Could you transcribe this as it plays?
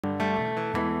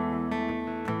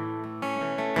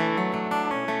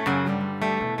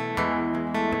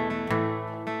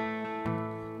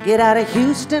get out of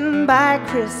Houston by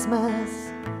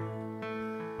Christmas.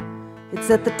 It's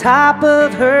at the top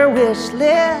of her wish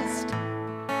list,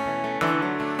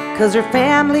 'cause her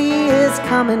family is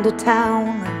coming to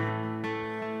town.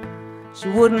 She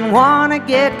wouldn't want to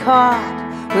get caught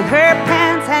with her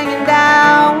pants hanging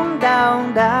down,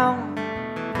 down, down.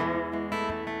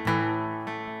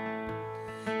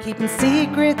 Keeping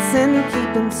secrets and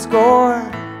keeping score.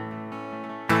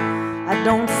 I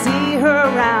don't see her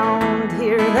around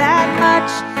here that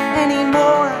much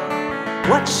anymore.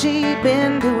 What's she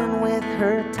been doing with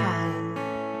her time?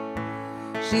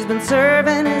 She's been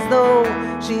serving as though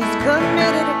she's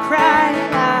committed a crime.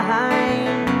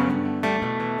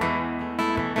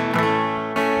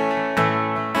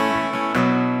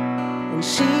 And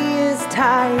she is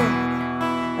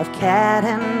tired of cat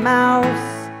and mouse.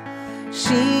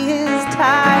 She is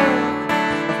tired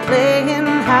of playing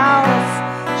house.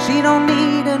 She don't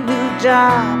need a new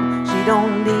job, she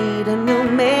don't need a new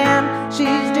man.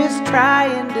 She's just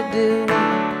trying to do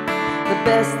the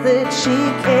best that she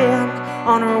can.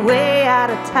 On her way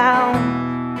out of town,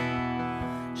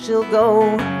 she'll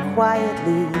go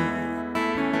quietly.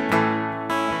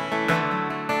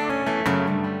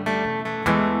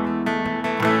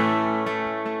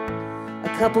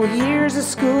 A couple years of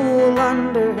school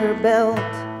under her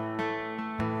belt,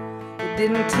 it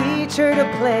didn't teach her to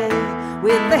play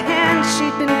with the hand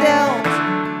she'd been dealt.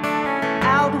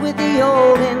 Out with the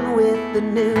old and with the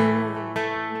new,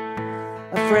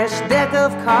 a fresh deck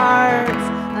of cards,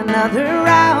 another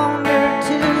round or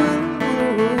two.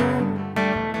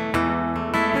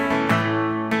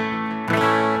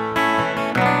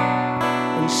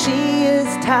 And she is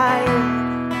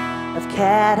tired of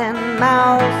cat and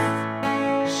mouse.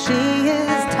 She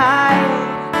is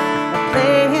tired of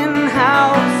playing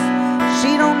house.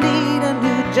 She don't need a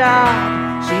new job,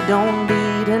 she don't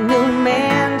need a new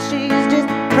man. She's just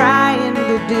trying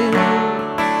to do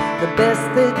the best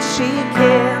that she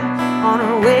can. On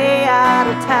her way out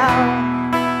of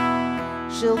town,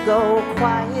 she'll go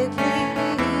quietly.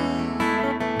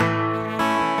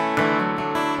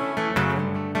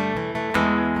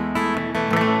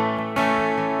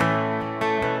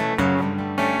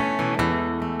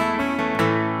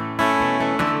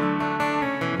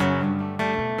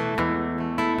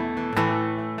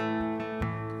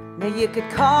 Now you could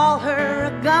call her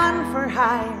a gun for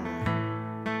hire.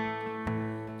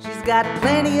 She's got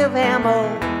plenty of ammo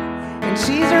and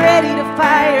she's ready to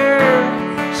fire.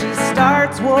 She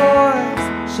starts wars,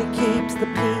 she keeps the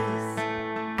peace.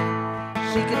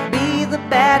 She could be the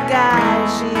bad guy,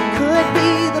 she could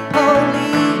be the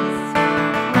police.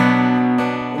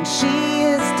 And she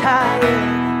is tired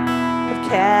of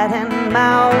cat and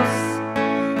mouse.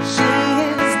 She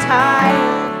is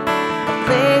tired of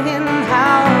playing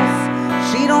house.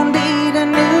 She don't need a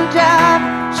new job,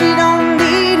 she don't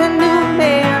need a new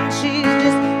man. She's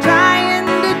just trying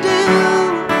to do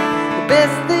the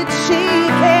best that she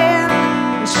can.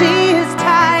 And she is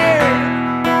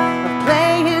tired of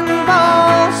playing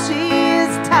ball. She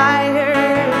is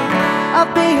tired of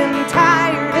being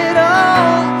tired at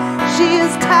all. She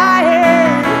is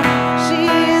tired, she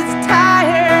is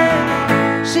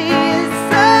tired, she is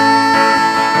so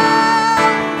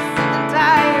sick and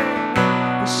tired.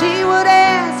 And she would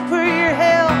ask for your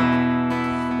help,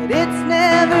 but it's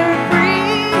never free.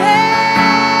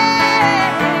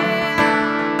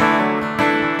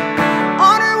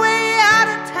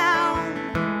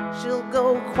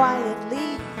 Quietly,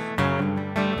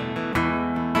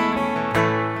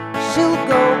 she'll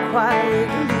go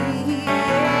quietly,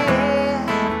 yeah.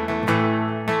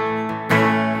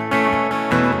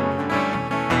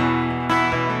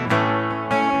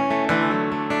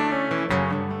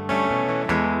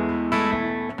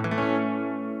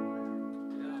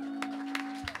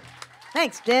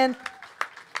 Thanks, Jen.